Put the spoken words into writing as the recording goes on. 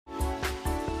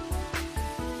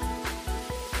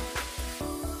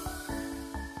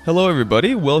Hello,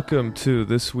 everybody. Welcome to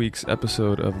this week's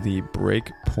episode of the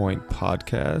Breakpoint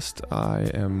Podcast. I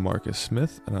am Marcus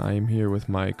Smith, and I am here with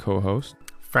my co-host,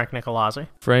 Frank Nicolazzi.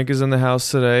 Frank is in the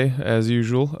house today, as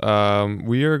usual.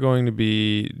 We are going to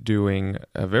be doing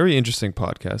a very interesting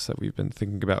podcast that we've been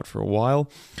thinking about for a while.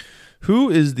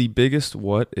 Who is the biggest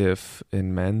what-if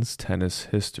in men's tennis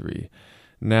history?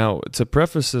 Now, to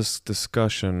preface this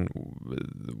discussion,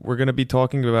 we're going to be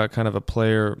talking about kind of a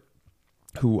player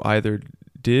who either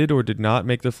did or did not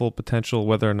make the full potential,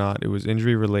 whether or not it was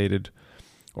injury related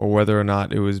or whether or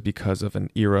not it was because of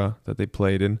an era that they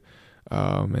played in,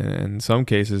 and in some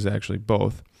cases actually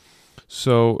both.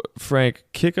 So Frank,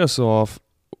 kick us off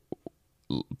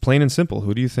plain and simple.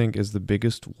 Who do you think is the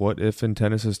biggest what if in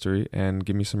tennis history, and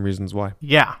give me some reasons why?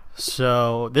 Yeah,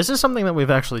 so this is something that we've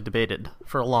actually debated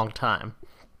for a long time.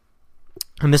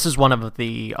 And this is one of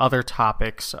the other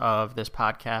topics of this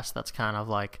podcast that's kind of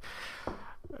like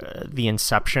the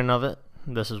inception of it.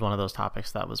 This is one of those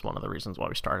topics that was one of the reasons why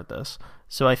we started this.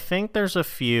 So I think there's a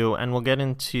few, and we'll get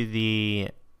into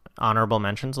the honorable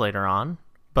mentions later on.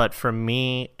 But for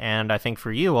me, and I think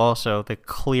for you also, the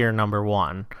clear number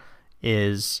one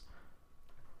is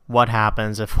what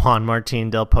happens if Juan Martín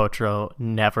del Potro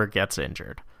never gets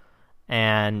injured.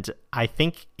 And I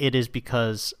think it is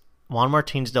because Juan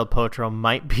Martín del Potro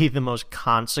might be the most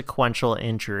consequential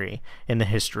injury in the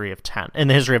history of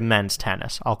men's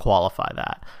tennis. I'll qualify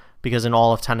that, because in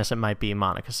all of tennis it might be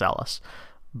Monica Seles,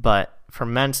 but for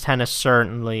men's tennis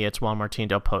certainly it's Juan Martín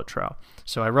del Potro.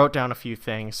 So I wrote down a few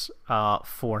things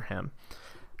for him.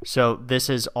 So this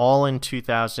is all in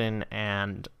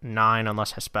 2009,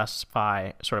 unless I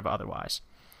specify sort of otherwise.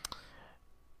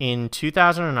 In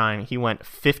 2009, he went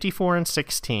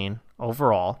 54-16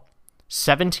 overall.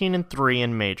 17-3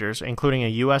 in majors, including a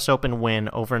U.S. Open win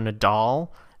over Nadal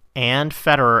and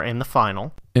Federer in the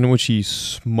final, in which he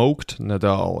smoked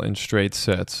Nadal in straight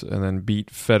sets and then beat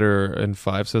Federer in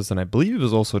 5 sets, and I believe he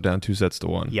was also down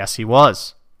 2-1. Yes, he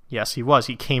was.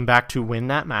 He came back to win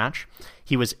that match.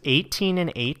 He was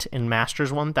 18-8 in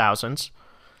Masters 1000s,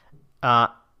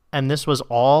 and this was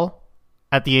all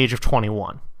at the age of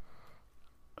 21.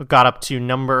 Got up to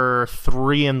number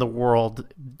 3 in the world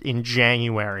in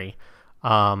January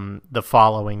the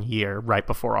following year, right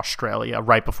before Australia,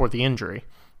 right before the injury.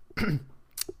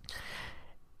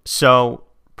 So,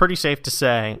 pretty safe to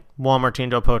say, Juan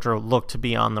Martín del Potro looked to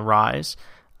be on the rise.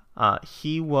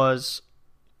 He was,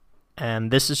 and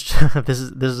this is this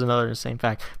is another insane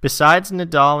fact. Besides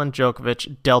Nadal and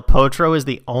Djokovic, del Potro is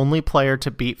the only player to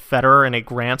beat Federer in a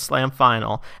Grand Slam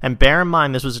final. And bear in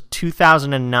mind, this was a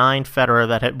 2009 Federer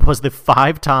that was the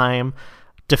 5-time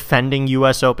defending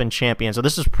U.S. Open champion. So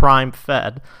this is prime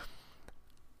Fed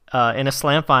in a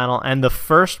slam final, and the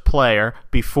first player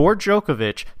before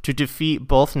Djokovic to defeat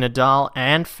both Nadal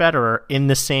and Federer in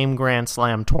the same Grand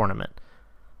Slam tournament.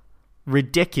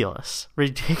 Ridiculous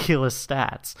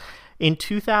stats. In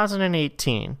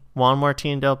 2018, Juan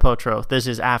Martín del Potro, this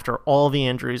is after all the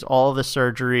injuries, all the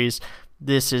surgeries,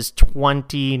 this is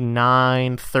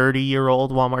 29,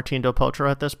 30-year-old Juan Martín del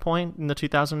Potro at this point in the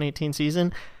 2018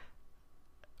 season,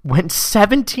 went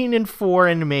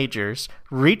 17-4 in majors,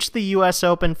 reached the U.S.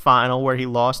 Open final where he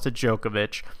lost to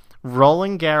Djokovic,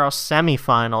 Roland Garros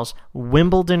semifinals,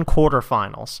 Wimbledon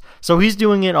quarterfinals. So he's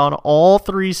doing it on all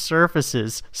 3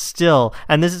 surfaces still,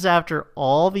 and this is after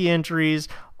all the injuries,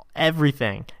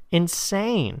 everything.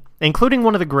 Insane. Including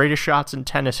one of the greatest shots in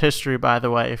tennis history, by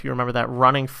the way, if you remember that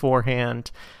running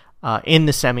forehand in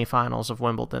the semifinals of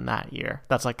Wimbledon that year.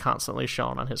 That's like constantly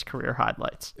shown on his career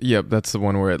highlights. Yep, that's the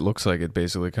one where it looks like it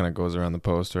basically kind of goes around the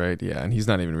post, right? Yeah, and he's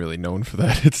not even really known for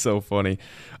that. It's so funny.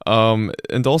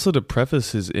 And also to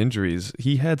preface his injuries,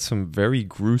 he had some very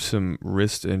gruesome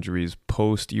wrist injuries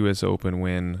post U.S. Open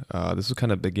win. This was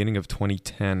kind of beginning of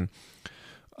 2010.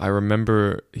 I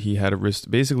remember he had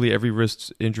basically every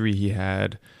wrist injury he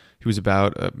had, he was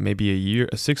about maybe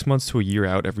 6 months to a year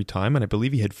out every time, and I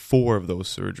believe he had 4 of those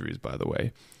surgeries, by the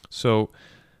way. So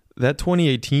that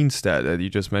 2018 stat that you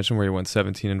just mentioned where he went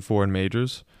 17-4 in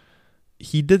majors,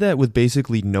 he did that with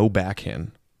basically no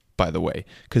backhand, by the way,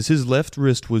 because his left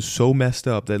wrist was so messed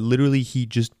up that literally he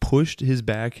just pushed his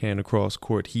backhand across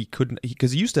court. He couldn't,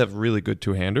 because he used to have a really good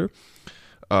two-hander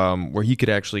where he could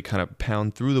actually kind of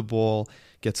pound through the ball,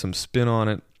 get some spin on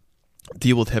it,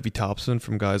 deal with heavy topspin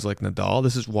from guys like Nadal.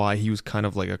 This is why he was kind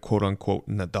of like a quote-unquote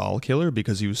Nadal killer,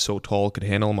 because he was so tall, could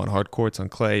handle him on hard courts. On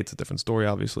clay, it's a different story,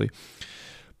 obviously.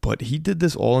 But he did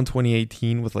this all in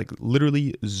 2018 with like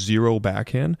literally zero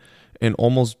backhand and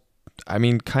almost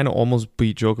beat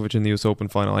Djokovic in the US Open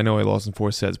final. I know he lost in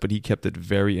 4 sets, but he kept it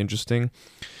very interesting.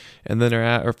 And then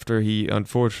after he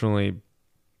unfortunately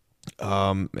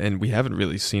And we haven't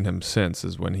really seen him since,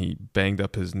 is when he banged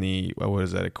up his knee. What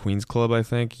is that, at Queen's Club, I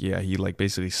think? Yeah, he like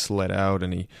basically slid out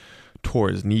and he tore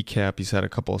his kneecap. He's had a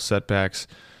couple of setbacks.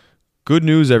 Good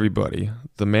news, everybody.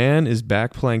 The man is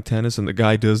back playing tennis and the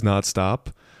guy does not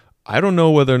stop. I don't know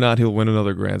whether or not he'll win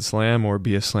another Grand Slam or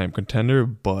be a slam contender,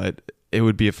 but it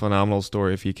would be a phenomenal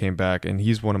story if he came back, and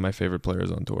he's one of my favorite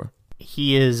players on tour.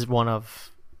 He is one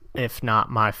of, if not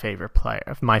my favorite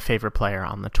player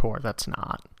on the tour that's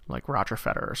not like Roger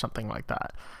Federer or something like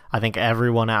that. I think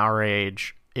everyone our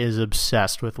age is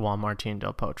obsessed with Juan Martín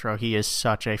del Potro. He is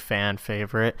such a fan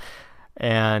favorite,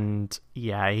 and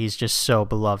yeah, he's just so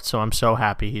beloved. So I'm so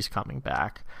happy he's coming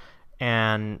back.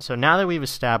 And so now that we've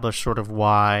established sort of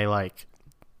why like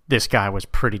this guy was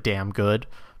pretty damn good,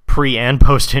 pre and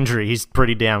post injury, he's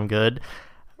pretty damn good.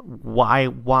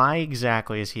 Why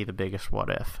exactly is he the biggest what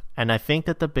if? And I think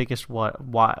that the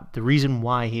reason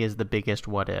why he is the biggest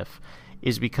what if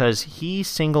is because he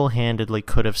single-handedly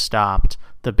could have stopped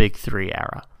the Big Three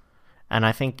era. And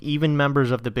I think even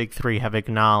members of the Big Three have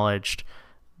acknowledged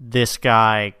this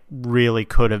guy really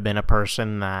could have been a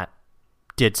person that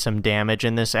did some damage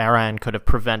in this era and could have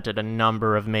prevented a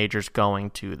number of majors going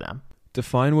to them.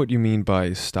 Define what you mean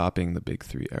by stopping the Big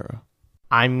Three era.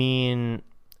 I mean,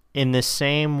 in the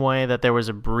same way that there was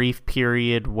a brief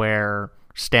period where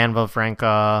Stan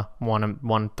Wawrinka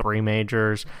won 3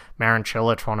 majors, Marin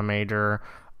Cilic won a major,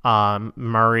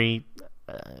 Murray's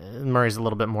a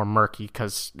little bit more murky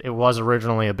because it was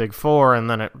originally a Big Four and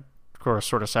then it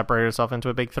sort of separated itself into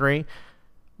a Big Three.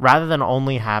 Rather than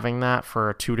only having that for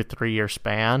a 2 to 3 year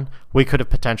span, we could have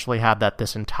potentially had that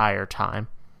this entire time.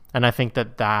 And I think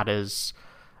that is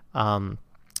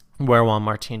where Juan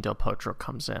Martín del Potro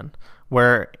comes in,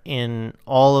 where in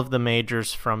all of the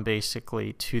majors from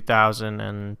basically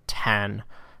 2010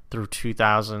 through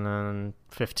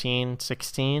 2015,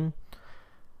 16,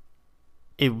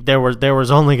 there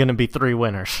was only going to be 3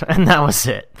 winners, and that was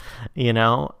it, you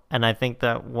know? And I think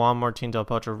that Juan Martín del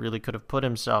Potro really could have put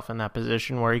himself in that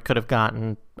position where he could have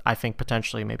gotten, I think,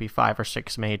 potentially maybe 5 or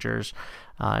 6 majors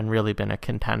and really been a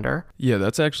contender. Yeah,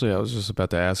 that's actually, I was just about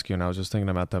to ask you, and I was just thinking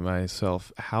about that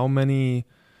myself. How many,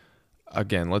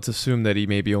 again, let's assume that he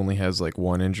maybe only has like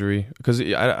 1 injury, because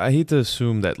I hate to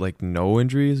assume that like no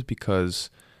injuries because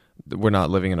we're not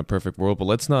living in a perfect world, but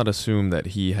let's not assume that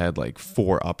he had like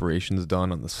 4 operations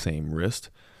done on the same wrist.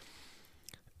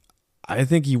 I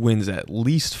think he wins at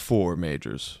least 4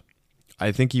 majors.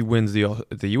 I think he wins the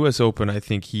U.S. Open. I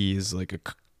think he is like a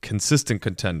consistent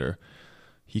contender.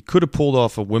 He could have pulled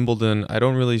off a Wimbledon. I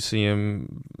don't really see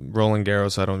him, Roland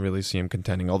Garros, I don't really see him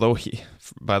contending. Although he,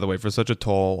 by the way, for such a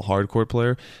tall hardcourt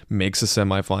player, makes the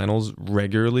semifinals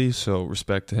regularly, so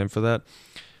respect to him for that.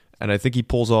 And I think he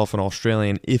pulls off an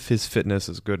Australian if his fitness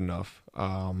is good enough.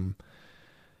 I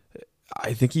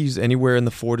think he's anywhere in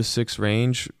the 4 to 6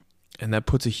 range, and that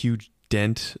puts a huge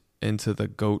dent into the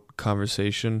GOAT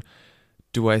conversation.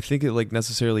 Do I think it like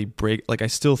necessarily break? Like I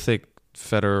still think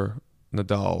Federer,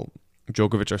 Nadal,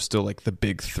 Djokovic are still like the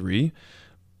big 3,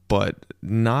 but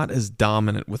not as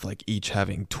dominant with like each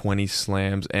having 20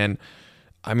 slams. And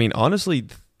I mean, honestly,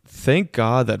 thank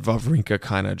God that Wawrinka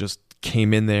kind of just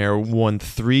came in there, won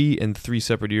 3 in 3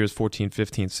 separate years, 14,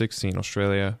 15, 16,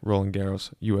 Australia, Roland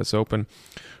Garros, US Open.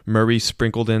 Murray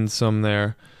sprinkled in some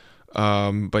there.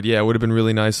 But yeah, it would have been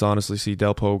really nice to honestly see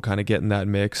Delpo kind of get in that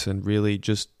mix and really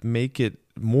just make it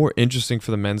more interesting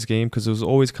for the men's game, because it was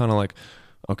always kind of like,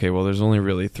 okay, well, there's only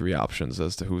really 3 options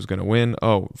as to who's going to win.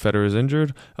 Oh, Federer's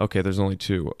injured? Okay, there's only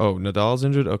 2. Oh, Nadal's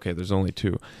injured? Okay, there's only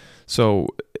 2. So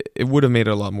it would have made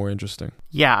it a lot more interesting.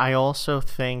 Yeah, I also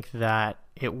think that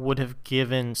it would have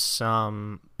given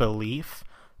some belief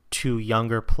to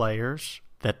younger players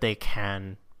that they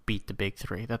can beat the big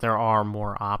 3, that there are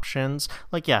more options.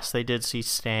 Like, yes, they did see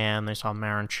Stan, they saw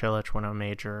Marin Cilic win a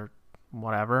major,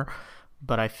 whatever.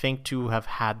 But I think to have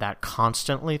had that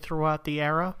constantly throughout the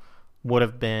era would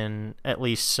have been at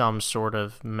least some sort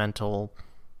of mental,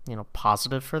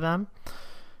 positive for them.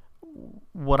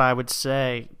 What I would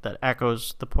say that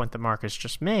echoes the point that Marcus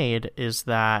just made is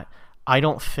that I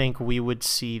don't think we would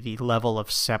see the level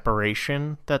of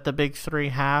separation that the big 3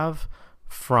 have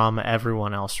from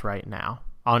everyone else right now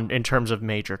in terms of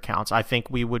major counts. I think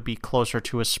we would be closer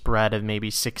to a spread of maybe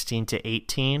 16 to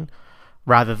 18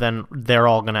 rather than they're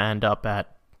all going to end up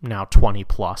at now 20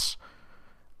 plus.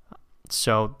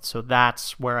 So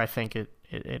that's where I think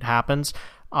it happens.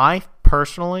 I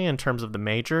personally, in terms of the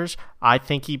majors, I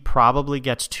think he probably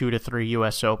gets 2 to 3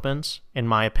 U.S. Opens, in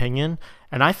my opinion.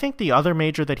 And I think the other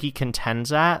major that he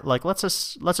contends at, like let's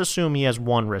assume he has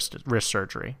 1 wrist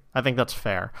surgery. I think that's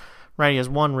fair, right? He has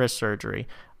 1 wrist surgery.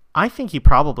 I think he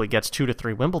probably gets 2 to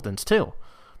 3 Wimbledons too.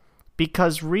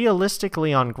 because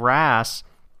realistically on grass,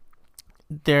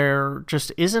 there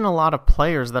just isn't a lot of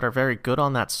players that are very good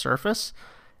on that surface,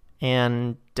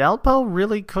 and Delpo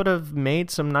really could have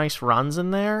made some nice runs in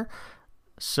there.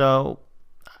 So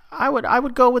I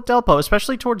would go with Delpo,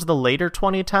 especially towards the later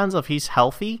 2010s if he's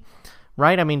healthy,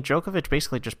 right? I mean, Djokovic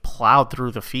basically just plowed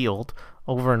through the field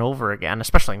over and over again,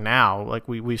 especially now. Like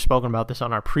we've spoken about this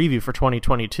on our preview for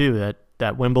 2022,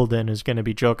 that Wimbledon is going to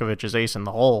be Djokovic's ace in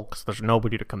the hole because there's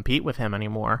nobody to compete with him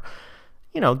anymore.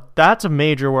 That's a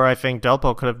major where I think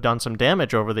Delpo could have done some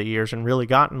damage over the years and really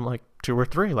gotten like 2 or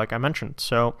 3, like I mentioned.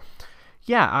 So,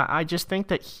 yeah, I just think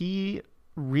that he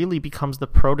really becomes the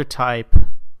prototype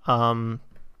of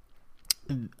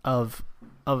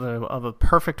a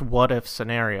perfect what-if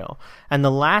scenario. And the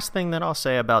last thing that I'll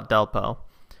say about Delpo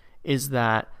is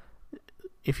that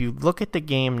if you look at the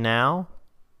game now,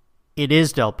 it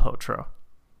is Del Potro.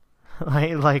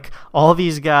 Like all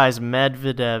these guys,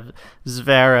 Medvedev,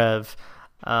 Zverev,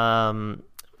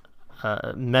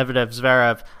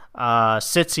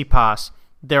 Tsitsipas,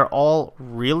 they're all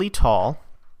really tall,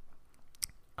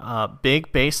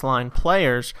 big baseline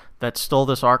players that stole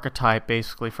this archetype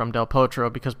basically from Del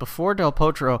Potro, because before Del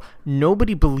Potro,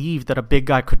 nobody believed that a big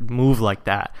guy could move like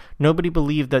that. Nobody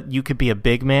believed that you could be a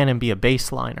big man and be a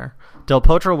baseliner. Del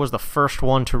Potro was the first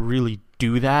one to really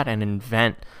do that and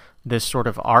invent this sort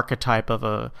of archetype of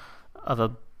a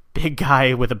big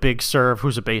guy with a big serve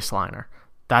who's a baseliner.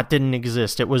 That didn't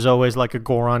exist. It was always like a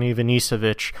Goran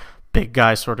Ivanisevic big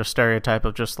guy sort of stereotype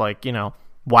of just like,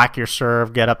 whack your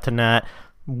serve, get up to net,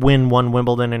 win one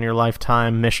Wimbledon in your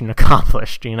lifetime, mission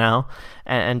accomplished,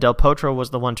 And Del Potro was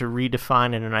the one to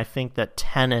redefine it, and I think that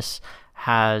tennis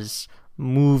has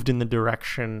moved in the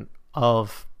direction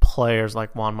of players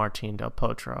like Juan Martín Del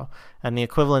Potro. And the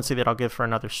equivalency that I'll give for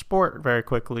another sport very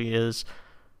quickly is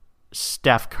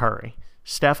Steph Curry.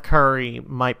 Steph Curry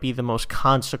might be the most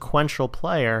consequential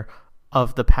player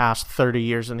of the past 30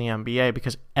 years in the NBA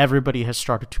because everybody has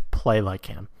started to play like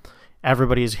him.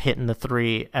 Everybody's hitting the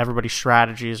three. Everybody's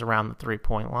strategy is around the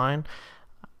three-point line.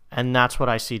 And that's what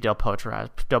I see Del Potro as.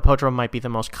 Del Potro might be the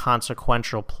most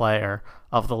consequential player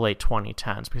of the late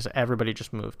 2010s because everybody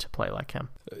just moved to play like him.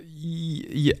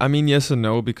 Yeah, I mean, yes and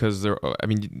no, because there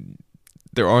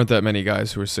aren't that many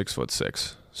guys who are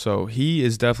 6'6". So he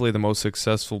is definitely the most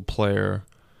successful player.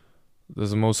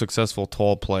 There's the most successful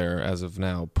tall player as of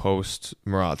now, post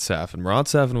Marat Safin. Marat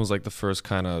Safin was like the first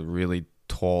kind of really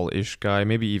tall-ish guy,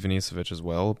 maybe Ivanisevic as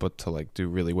well, but to like do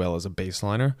really well as a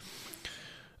baseliner.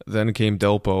 Then came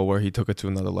Delpo, where he took it to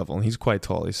another level, and he's quite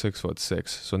tall. He's 6'6".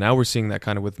 So now we're seeing that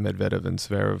kind of with Medvedev and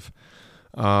Zverev.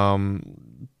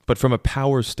 But from a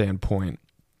power standpoint,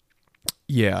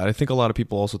 yeah, I think a lot of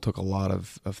people also took a lot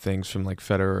of things from like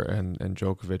Federer and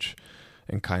Djokovic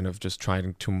and kind of just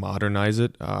trying to modernize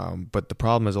it. But the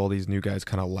problem is all these new guys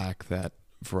kind of lack that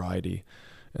variety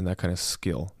and that kind of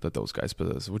skill that those guys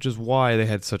possess, which is why they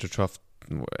had such a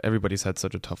everybody's had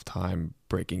such a tough time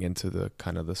breaking into the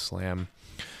kind of the slam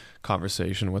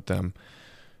conversation with them.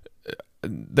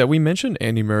 That we mentioned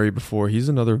Andy Murray before. He's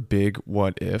another big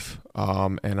what if.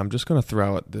 And I'm just going to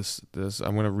throw out this.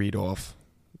 I'm going to read off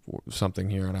something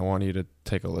here, and I want you to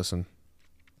take a listen.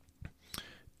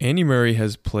 Andy Murray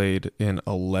has played in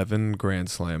 11 Grand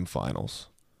Slam finals.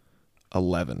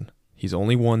 11. He's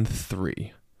only won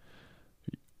 3.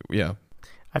 Yeah.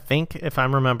 I think, if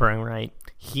I'm remembering right,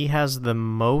 he has the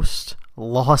most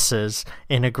losses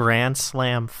in a Grand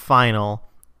Slam final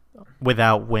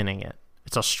without winning it.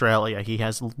 It's Australia. He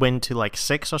has won to like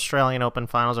 6 Australian Open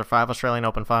finals or 5 Australian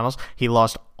Open finals. He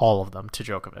lost all of them to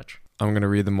Djokovic. I'm going to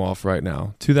read them off right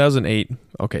now. 2008.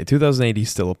 Okay, 2008, he's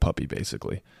still a puppy,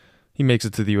 basically. He makes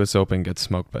it to the U.S. Open, gets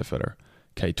smoked by Federer.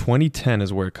 Okay, 2010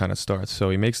 is where it kind of starts. So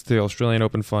he makes it to the Australian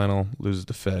Open final, loses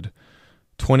to Fed.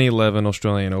 2011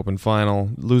 Australian Open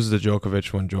final, loses to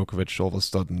Djokovic when Djokovic all of a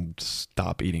sudden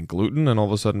stopped eating gluten and all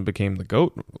of a sudden became the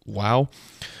GOAT. Wow.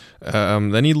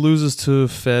 Then he loses to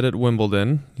Fed at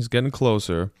Wimbledon. He's getting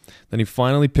closer. Then he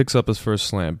finally picks up his first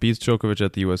slam, beats Djokovic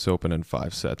at the U.S. Open in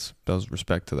 5 sets. Does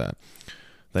respect to that.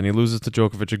 Then he loses to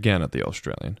Djokovic again at the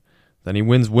Australian. Then he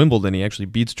wins Wimbledon. He actually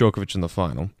beats Djokovic in the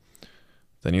final.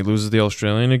 Then he loses the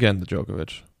Australian again to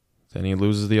Djokovic. Then he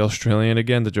loses the Australian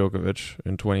again to Djokovic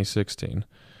in 2016.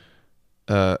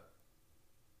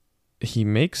 He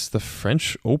makes the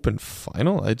French Open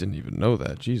final? I didn't even know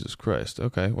that. Jesus Christ.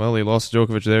 Okay, well, he lost to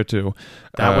Djokovic there too.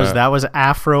 That was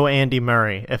Afro Andy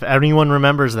Murray. If anyone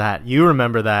remembers that, you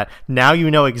remember that. Now you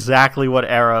know exactly what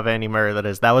era of Andy Murray that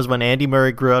is. That was when Andy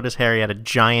Murray grew out his hair. He had a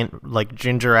giant, like,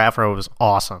 ginger afro. It was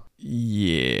awesome.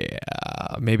 Yeah,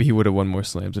 maybe he would have won more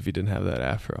slams if he didn't have that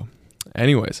afro.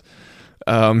 Anyways,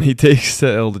 He takes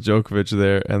L to Djokovic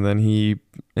there, and then he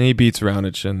beats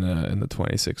Raonic in the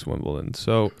 26 Wimbledon.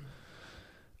 So,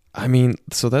 I mean,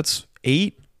 so that's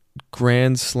 8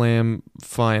 Grand Slam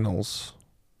finals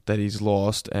that he's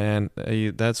lost, and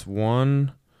that's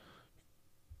 1,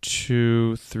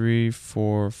 2, 3,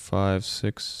 4, 5,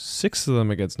 6 of them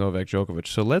against Novak Djokovic.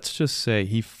 So let's just say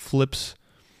he flips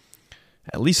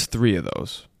at least 3 of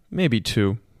those, maybe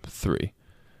 2, 3.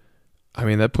 I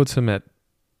mean, that puts him at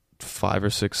 5 or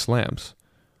 6 slams.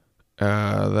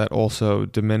 That also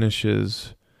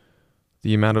diminishes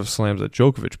the amount of slams that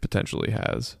Djokovic potentially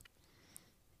has,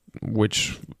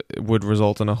 which would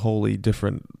result in a wholly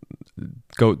different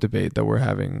GOAT debate that we're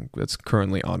having that's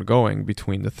currently ongoing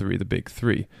between the big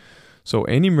three. So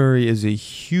Andy Murray is a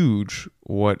huge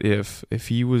what if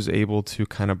he was able to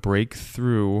kind of break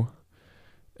through,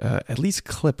 at least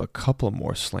clip a couple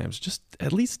more slams, just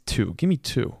at least 2. Give me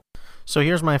 2. So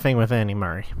here's my thing with Andy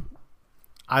Murray.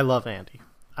 I love Andy.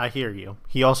 I hear you.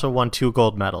 He also won 2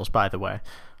 gold medals, by the way.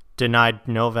 Denied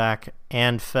Novak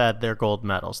and Fed their gold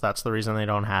medals. That's the reason they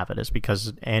don't have it, is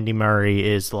because Andy Murray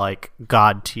is like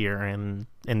God tier in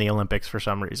the Olympics for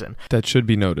some reason. That should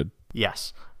be noted.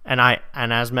 Yes. And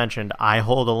as mentioned, I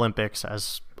hold Olympics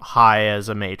as high as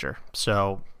a major.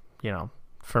 So,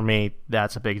 for me,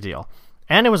 that's a big deal.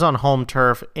 And it was on home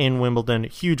turf in Wimbledon,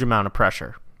 huge amount of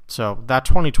pressure. So that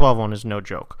 2012 one is no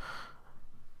joke.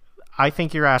 I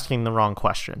think you're asking the wrong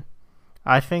question.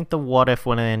 I think the what if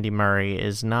with Andy Murray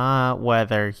is not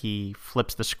whether he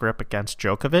flips the script against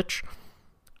Djokovic.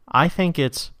 I think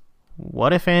it's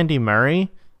what if Andy Murray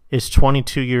is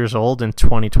 22 years old in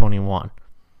 2021?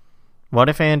 What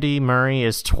if Andy Murray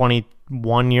is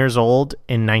 21 years old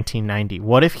in 1990?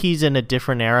 What if he's in a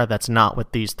different era that's not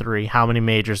with these 3? How many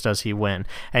majors does he win?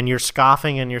 And you're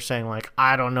scoffing and you're saying, like,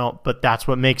 I don't know, but that's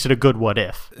what makes it a good what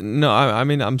if. No, I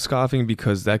mean, I'm scoffing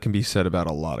because that can be said about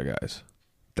a lot of guys.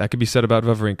 That could be said about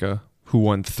Wawrinka, who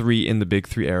won 3 in the Big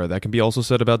 3 era. That can be also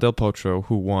said about Del Potro,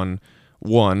 who won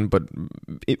 1, but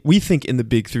we think in the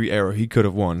Big 3 era he could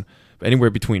have won anywhere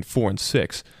between 4 and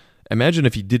 6. Imagine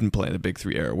if he didn't play in the Big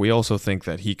 3 era. We also think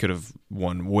that he could have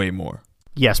won way more.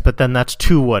 Yes, but then that's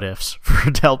 2 what ifs for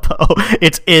Del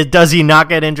Potro. Does he not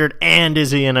get injured, and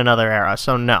is he in another era?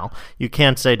 So no, you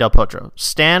can't say Del Potro.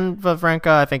 Stan Wawrinka,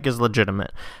 I think, is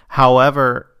legitimate.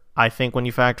 However, I think when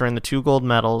you factor in the 2 gold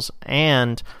medals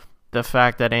and the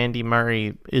fact that Andy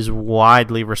Murray is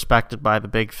widely respected by the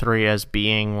Big 3 as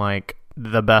being like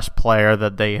the best player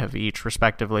that they have each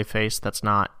respectively faced that's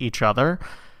not each other,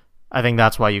 I think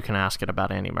that's why you can ask it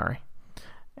about Andy Murray.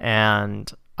 And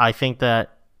I think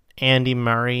that Andy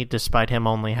Murray, despite him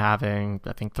only having,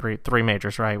 I think, three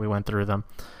majors, right? We went through them,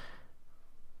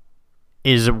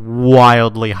 is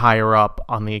wildly higher up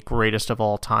on the greatest of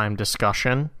all time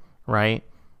discussion, right,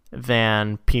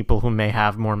 than people who may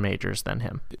have more majors than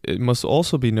him. It must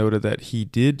also be noted that he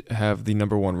did have the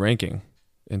number 1 ranking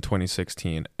in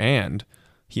 2016, and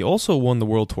he also won the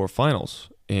World Tour Finals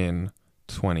in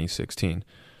 2016.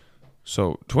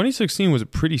 So 2016 was a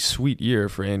pretty sweet year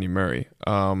for Andy Murray.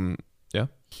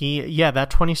 That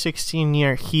 2016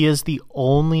 year, he is the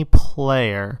only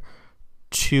player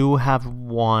to have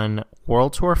won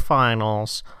World Tour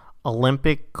Finals,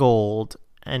 Olympic gold,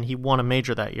 and he won a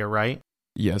major that year, right?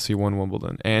 Yes, he won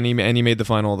Wimbledon, and he made the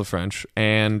final of the French,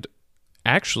 and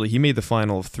actually he made the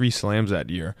final of 3 slams that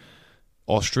year: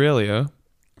 Australia,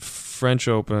 French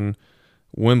Open,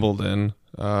 Wimbledon.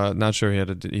 Not sure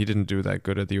he didn't do that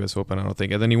good at the U.S. Open, I don't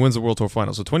think, and then he wins the World Tour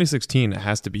Final. So 2016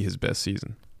 has to be his best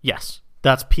season. Yes,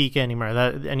 that's peak Andy Murray,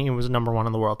 and he was number 1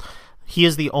 in the world. He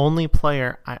is the only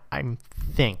player I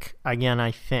think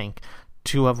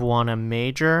to have won a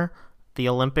major, the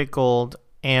Olympic gold,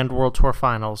 and World Tour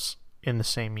Finals in the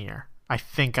same year. I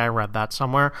think I read that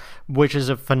somewhere, which is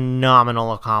a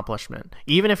phenomenal accomplishment.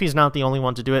 Even if he's not the only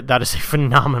one to do it, that is a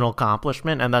phenomenal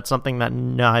accomplishment, and that's something that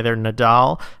neither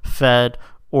Nadal, Fed,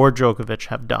 or Djokovic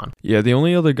have done. Yeah, the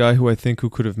only other guy who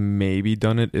could have maybe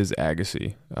done it is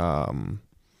Agassi.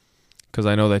 Because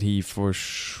I know that he for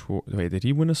sure... Wait, did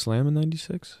he win a slam in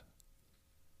 96?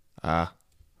 I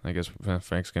guess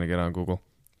Frank's going to get on Google.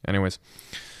 Anyways,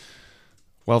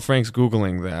 while Frank's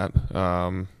Googling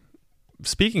that...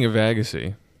 Speaking of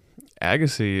Agassi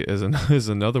is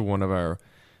another one of our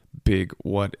big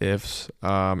what ifs.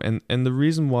 And the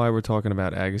reason why we're talking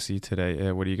about Agassi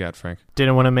today, what do you got, Frank?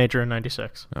 Didn't win a major in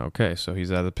 96. Okay, so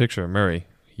he's out of the picture. Murray,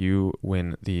 you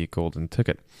win the golden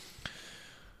ticket.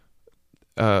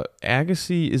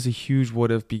 Agassi is a huge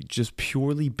what if just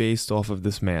purely based off of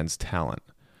this man's talent.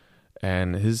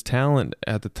 And his talent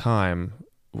at the time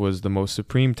was the most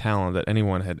supreme talent that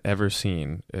anyone had ever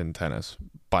seen in tennis,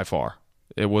 by far.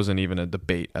 It wasn't even a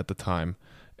debate at the time.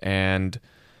 And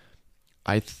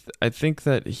I think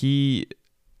that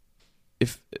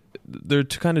if there are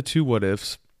kind of two what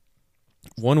ifs.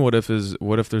 One what if is,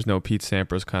 what if there's no Pete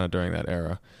Sampras kind of during that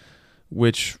era,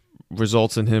 which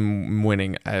results in him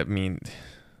winning, I mean,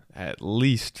 at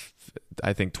least,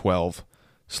 I think, 12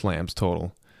 slams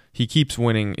total. He keeps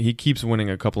winning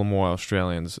a couple more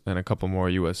Australians and a couple more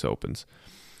US Opens.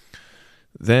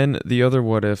 Then the other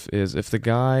what if is if the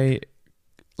guy,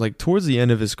 like towards the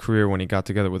end of his career when he got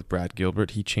together with Brad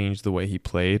Gilbert, he changed the way he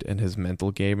played and his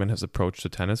mental game and his approach to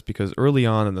tennis, because early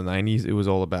on in the 90s, it was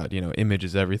all about, image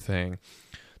is everything,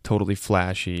 totally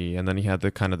flashy. And then he had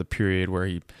the kind of the period where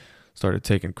he started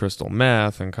taking crystal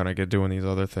meth and kind of doing these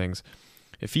other things.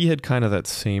 If he had kind of that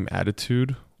same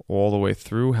attitude all the way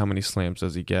through, how many slams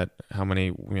does he get? How many,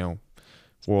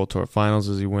 World Tour finals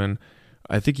does he win?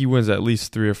 I think he wins at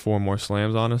least 3 or 4 more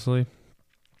slams, honestly.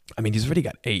 I mean, he's already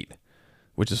got 8,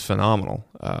 which is phenomenal.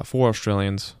 4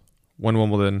 Australians, 1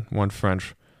 Wimbledon, 1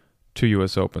 French, 2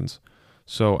 US Opens.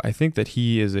 So I think that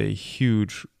he is a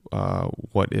huge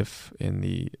what if in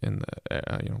the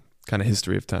kind of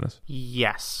history of tennis.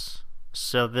 Yes.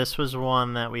 So this was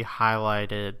one that we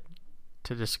highlighted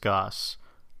to discuss.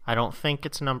 I don't think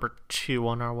it's number 2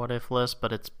 on our what if list,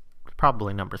 but it's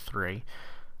probably number 3.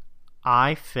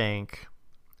 I think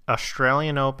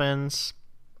Australian Opens,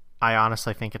 I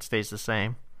honestly think it stays the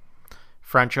same.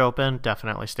 French Open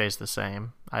definitely stays the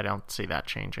same. I don't see that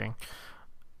changing.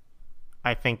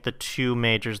 I think the 2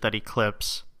 majors that he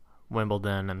clips,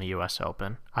 Wimbledon and the US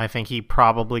Open. I think he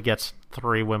probably gets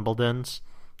 3 Wimbledons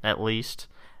at least.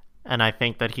 And I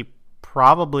think that he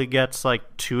probably gets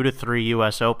like 2 to 3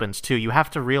 US Opens too. You have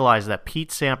to realize that Pete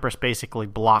Sampras basically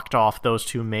blocked off those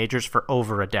 2 majors for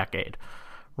over a decade,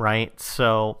 right?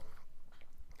 So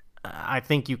I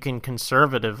think you can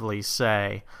conservatively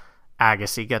say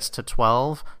Agassi gets to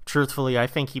 12. Truthfully, I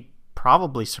think he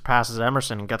probably surpasses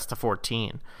Emerson and gets to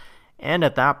 14. And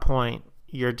at that point,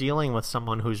 you're dealing with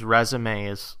someone whose resume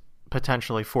is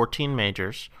potentially 14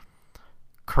 majors,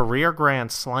 career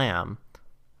Grand Slam,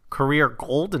 career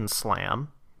Golden Slam,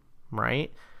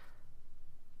 right?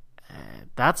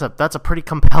 That's a pretty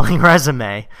compelling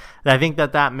resume. I think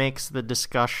that makes the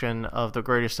discussion of the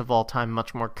greatest of all time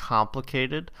much more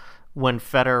complicated. When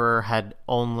Federer had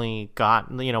only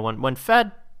got, when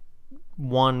Fed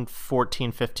won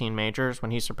 14, 15 majors,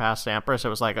 when he surpassed Sampras, it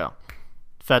was like, oh,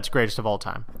 Fed's greatest of all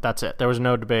time. That's it. There was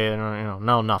no debate,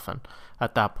 no nothing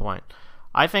at that point.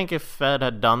 I think if Fed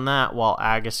had done that while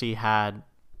Agassi had,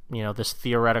 this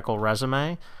theoretical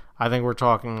resume, I think we're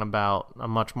talking about a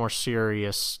much more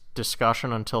serious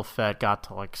discussion until Fed got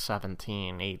to like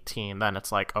 17, 18. Then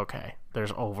it's like, okay,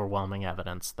 there's overwhelming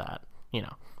evidence that,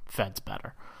 Fed's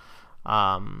better.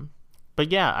 But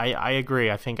yeah, I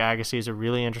agree. I think Agassi is a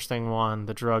really interesting one.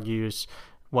 The drug use.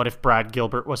 What if Brad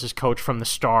Gilbert was his coach from the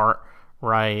start,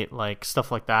 right? Like stuff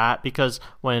like that. Because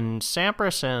when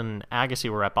Sampras and Agassi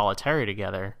were at Bollettieri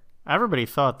together, everybody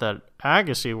thought that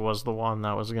Agassi was the one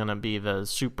that was going to be the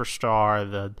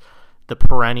superstar, the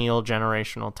perennial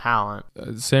generational talent.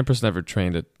 Sampras never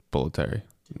trained at Bollettieri.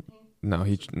 No,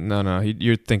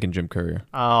 you're thinking Jim Courier.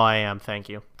 Oh, I am. Thank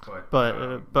you.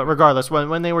 But regardless,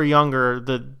 when they were younger,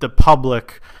 the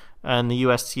public and the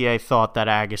USTA thought that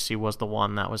Agassi was the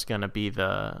one that was going to be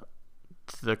the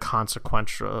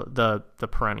consequential, the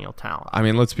perennial talent. I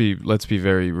mean, let's be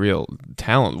very real.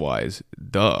 Talent-wise,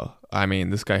 duh. I mean,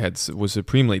 this guy was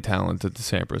supremely talented to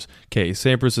Sampras. Okay,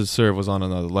 Sampras' serve was on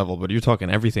another level, but you're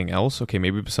talking everything else. Okay,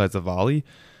 maybe besides the volley,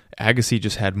 Agassi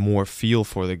just had more feel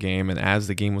for the game, and as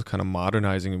the game was kind of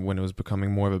modernizing when it was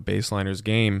becoming more of a baseliner's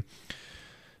game,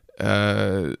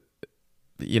 I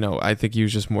think he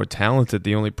was just more talented.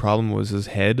 The only problem was his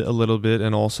head a little bit,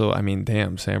 and also, I mean,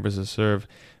 damn, Sampras' serve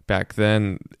back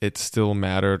then, it still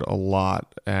mattered a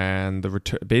lot. And the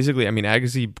return, basically, I mean,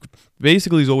 Agassi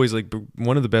basically is always like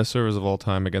one of the best servers of all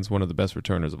time against one of the best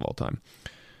returners of all time.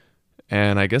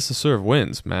 And I guess the serve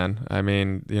wins, man. I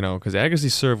mean, because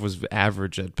Agassi's serve was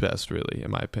average at best, really,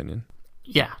 in my opinion.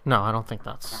 Yeah, no, I don't think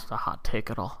that's a hot take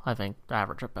at all. I think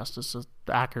average at best is an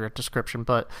accurate description.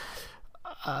 But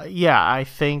yeah, I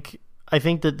think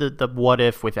that the what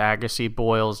if with Agassi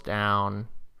boils down,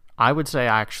 I would say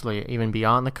actually, even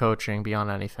beyond the coaching, beyond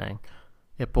anything,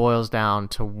 it boils down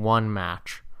to one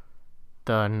match.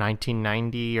 The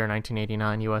 1990 or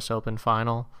 1989 U.S. Open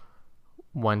final,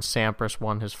 when Sampras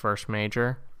won his first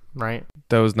major, right?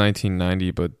 That was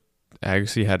 1990, but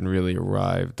Agassi hadn't really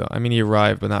arrived. I mean, he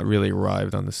arrived, but not really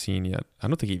arrived on the scene yet. I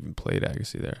don't think he even played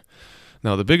Agassi there.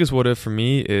 No, the biggest what if for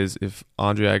me is if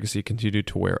Andre Agassi continued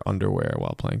to wear underwear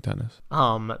while playing tennis.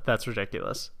 That's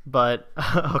ridiculous. But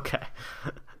okay.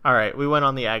 All right, we went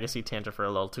on the Agassi tangent for a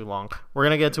little too long. We're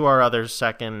going to get to our other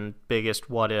second biggest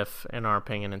what if, in our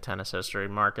opinion, in tennis history.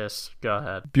 Marcus, go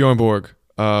ahead. Bjorn Borg.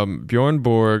 Bjorn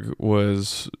Borg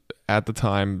was, at the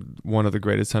time, one of the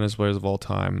greatest tennis players of all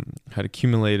time, had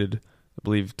accumulated, I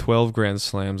believe, 12 Grand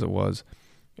Slams it was,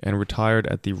 and retired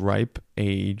at the ripe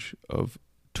age of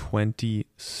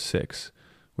 26,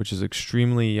 which is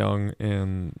extremely young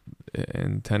in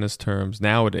tennis terms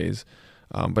nowadays.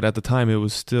 But at the time, it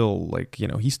was still like,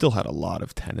 he still had a lot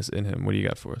of tennis in him. What do you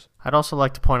got for us? I'd also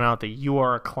like to point out that you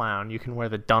are a clown. You can wear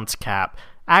the dunce cap.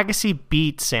 Agassi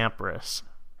beat Sampras.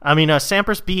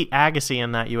 Sampras beat Agassi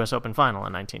in that U.S. Open final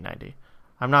in 1990.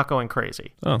 I'm not going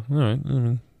crazy. Oh, all right.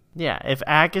 Yeah, if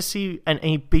Agassi, and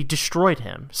he destroyed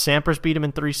him. Sampras beat him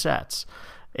in 3 sets.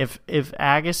 If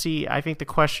Agassi, I think the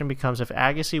question becomes, if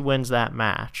Agassi wins that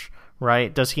match,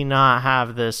 right, does he not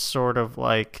have this sort of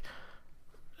like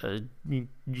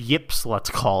yips, let's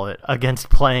call it, against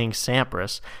playing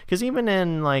Sampras? Because even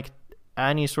in like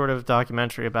any sort of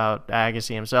documentary about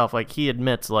Agassi himself, like he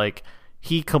admits like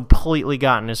he completely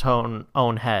got in his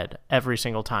own head every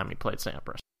single time he played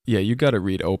Sampras. Yeah, you got to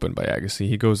read Open by Agassi.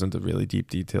 He goes into really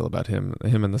deep detail about him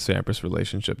and the Sampras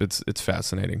relationship. It's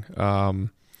fascinating.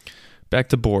 Back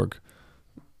to Borg.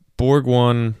 Borg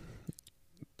won,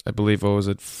 I believe, what was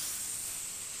it?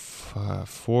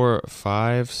 4,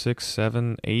 5, 6,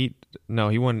 7, 8. No,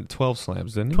 he won 12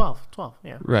 slams, didn't he? 12,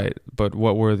 yeah. Right, but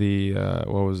what was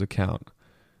the count?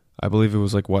 I believe it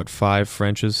was like 5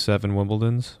 Frenches, 7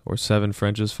 Wimbledons, or 7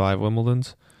 Frenches, 5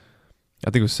 Wimbledons. I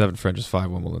think it was 7 Frenches, 5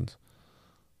 Wimbledons.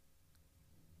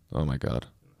 Oh my God,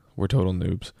 we're total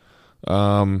noobs.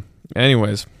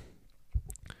 Anyways,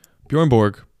 Bjorn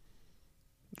Borg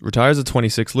retires at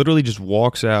 26, literally just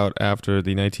walks out after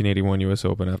the 1981 U.S.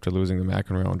 Open after losing to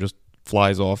McEnroe and just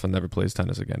flies off and never plays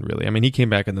tennis again, really. I mean, he came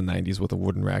back in the 90s with a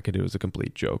wooden racket. It was a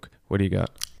complete joke. What do you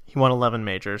got? He won 11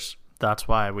 majors. That's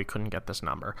why we couldn't get this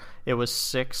number. It was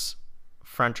 6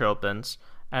 French Opens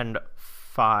and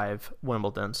 5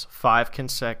 Wimbledons. 5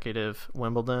 consecutive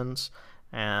Wimbledons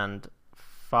and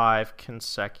 4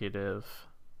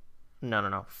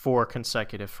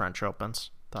 consecutive French Opens.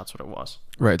 That's what it was.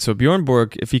 Right. So Bjorn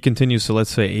Borg, if he continues to,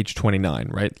 let's say, age 29,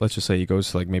 right? Let's just say he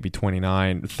goes to like maybe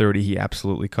 29, 30, he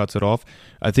absolutely cuts it off.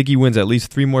 I think he wins at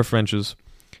least 3 more Frenches.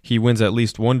 He wins at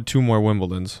least 1 to 2 more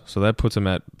Wimbledons. So that puts him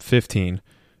at 15.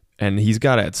 And he's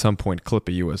got to, at some point, clip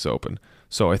a U.S. Open.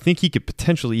 So I think he could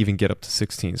potentially even get up to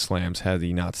 16 slams had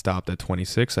he not stopped at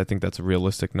 26. I think that's a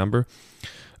realistic number.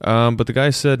 But the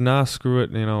guy said, nah, screw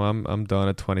it. I'm done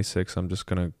at 26. I'm just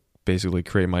going to basically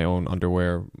create my own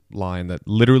underwear line that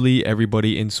literally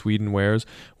everybody in Sweden wears.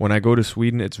 When I go to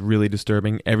Sweden, it's really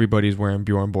disturbing. Everybody's wearing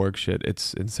Bjorn Borg shit.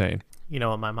 It's insane. You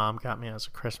know what my mom got me as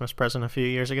a Christmas present a few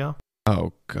years ago?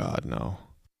 Oh, God, no.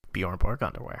 Bjorn Borg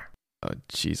underwear. Oh,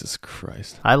 Jesus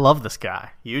Christ. I love this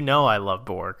guy. You know I love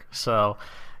Borg. So,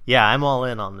 yeah, I'm all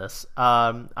in on this.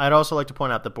 I'd also like to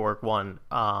point out that Borg won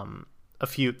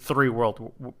three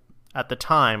at the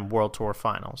time, World Tour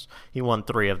finals. He won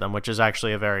 3 of them, which is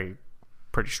actually a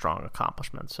pretty strong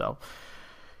accomplishment. So,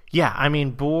 yeah, I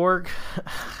mean, Borg,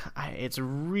 it's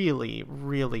really,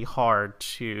 really hard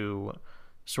to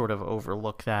sort of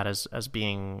overlook that as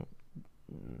being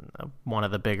one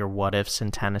of the bigger what-ifs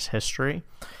in tennis history.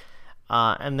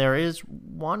 And there is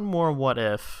one more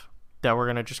what-if that we're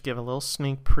going to just give a little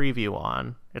sneak preview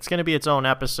on. It's going to be its own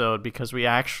episode because we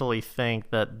actually think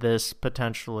that this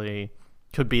potentially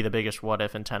could be the biggest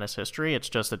what-if in tennis history. It's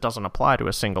just it doesn't apply to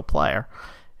a single player.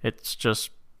 It's just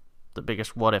the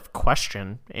biggest what-if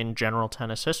question in general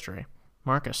tennis history.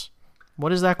 Marcus,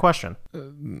 what is that question?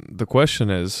 The question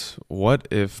is, what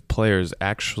if players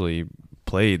actually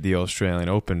played the Australian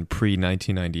Open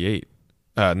pre-1998?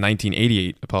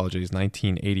 1988, apologies,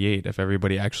 1988. If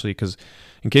everybody actually, because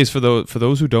in case for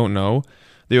those who don't know,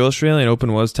 the Australian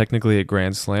Open was technically a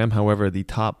Grand Slam. However, the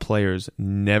top players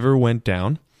never went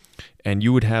down, and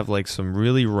you would have like some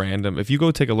really random. If you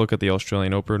go take a look at the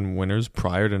Australian Open winners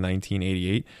prior to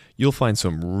 1988, you'll find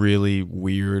some really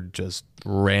weird, just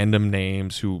random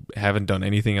names who haven't done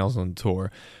anything else on the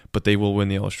tour, but they will win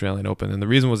the Australian Open. And the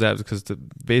reason was that because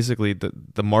basically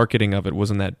the marketing of it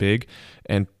wasn't that big,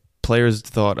 and players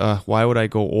thought, why would I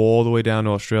go all the way down to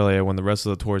Australia when the rest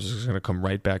of the tour is just going to come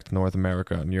right back to North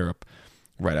America and Europe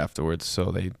right afterwards?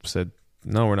 So they said,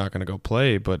 no, we're not going to go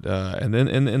play. But and then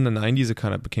in the 90s, it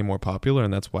kind of became more popular,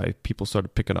 and that's why people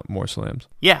started picking up more slams.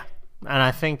 Yeah, and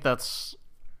I think that's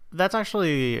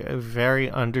actually a very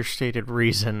understated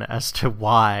reason as to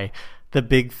why the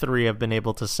big three have been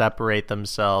able to separate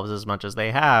themselves as much as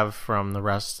they have from the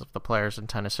rest of the players in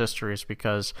tennis history, is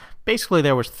because basically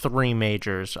there was 3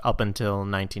 majors up until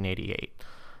 1988.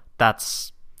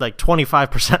 That's like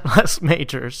 25% less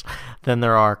majors than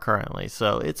there are currently.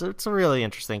 So it's a really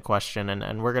interesting question,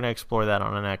 and we're going to explore that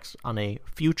on a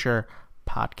future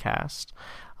podcast.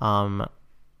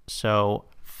 So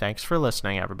thanks for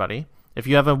listening, everybody. If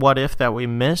you have a what if that we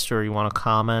missed, or you want to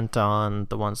comment on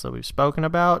the ones that we've spoken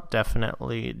about,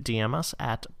 definitely DM us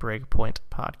at Breakpoint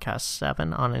Podcast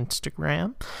 7 on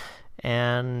Instagram.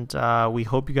 And we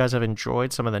hope you guys have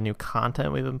enjoyed some of the new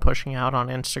content we've been pushing out on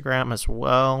Instagram as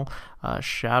well.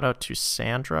 Shout out to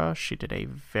Sandra. She did a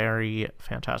very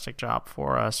fantastic job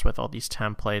for us with all these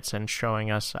templates and showing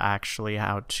us actually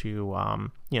how to,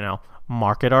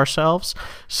 market ourselves.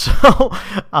 So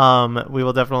we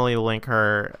will definitely link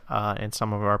her in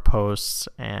some of our posts,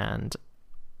 and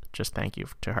just thank you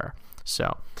to her.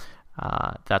 So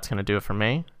that's going to do it for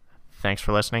me. Thanks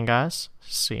for listening, guys.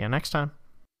 See you next time.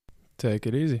 Take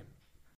it easy.